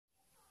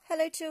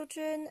Hello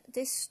children,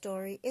 this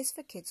story is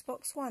for Kids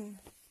Box 1.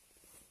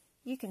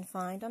 You can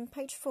find on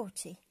page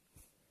 40.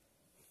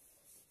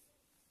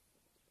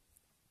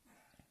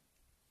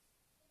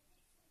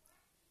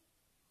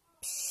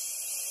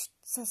 Psst,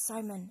 says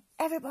Simon.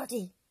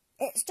 Everybody,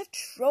 it's the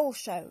Troll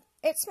Show.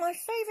 It's my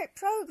favourite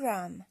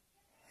programme.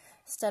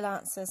 Stella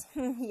answers,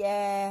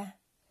 yeah.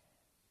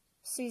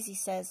 Susie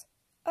says,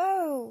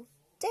 oh,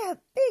 they're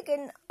big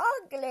and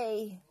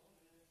ugly.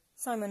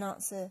 Simon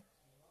answers,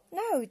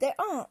 no, they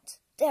aren't.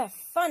 They're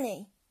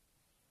funny.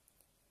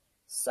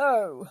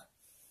 So,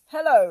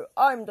 hello,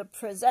 I'm the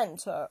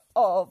presenter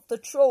of the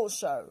Troll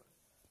Show.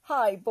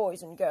 Hi,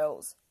 boys and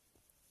girls.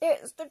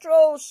 It's the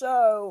Troll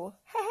Show.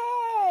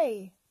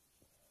 Hey!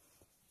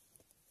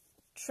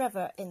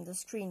 Trevor in the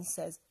screen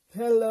says,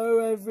 hello,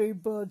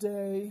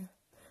 everybody.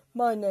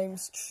 My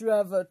name's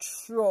Trevor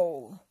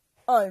Troll.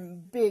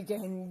 I'm big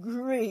and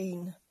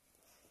green.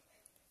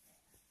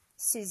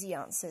 Susie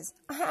answers,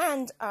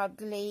 and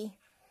ugly.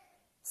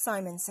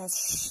 Simon says,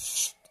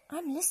 shh,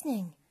 I'm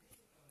listening.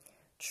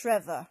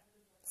 Trevor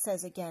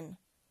says again,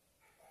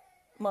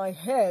 my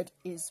head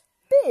is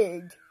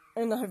big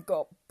and I've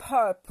got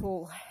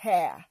purple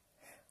hair.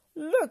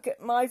 Look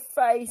at my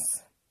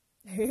face.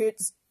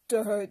 It's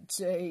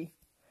dirty.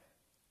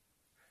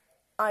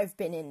 I've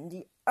been in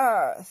the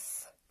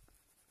earth.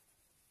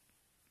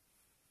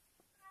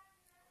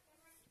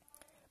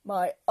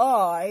 My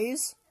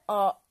eyes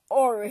are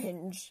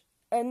orange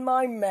and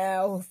my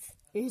mouth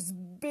is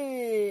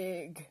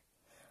big.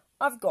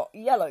 I've got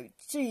yellow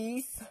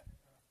teeth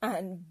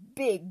and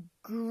big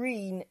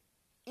green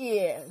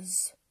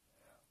ears.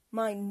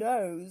 My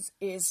nose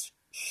is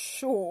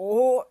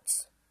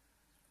short.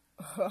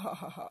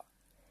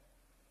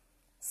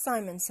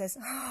 Simon says,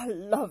 oh,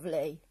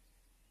 lovely.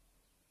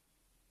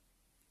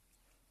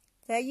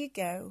 There you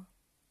go.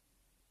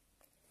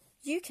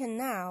 You can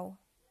now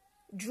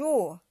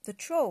draw the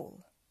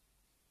troll.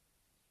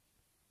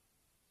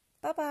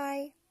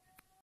 Bye-bye.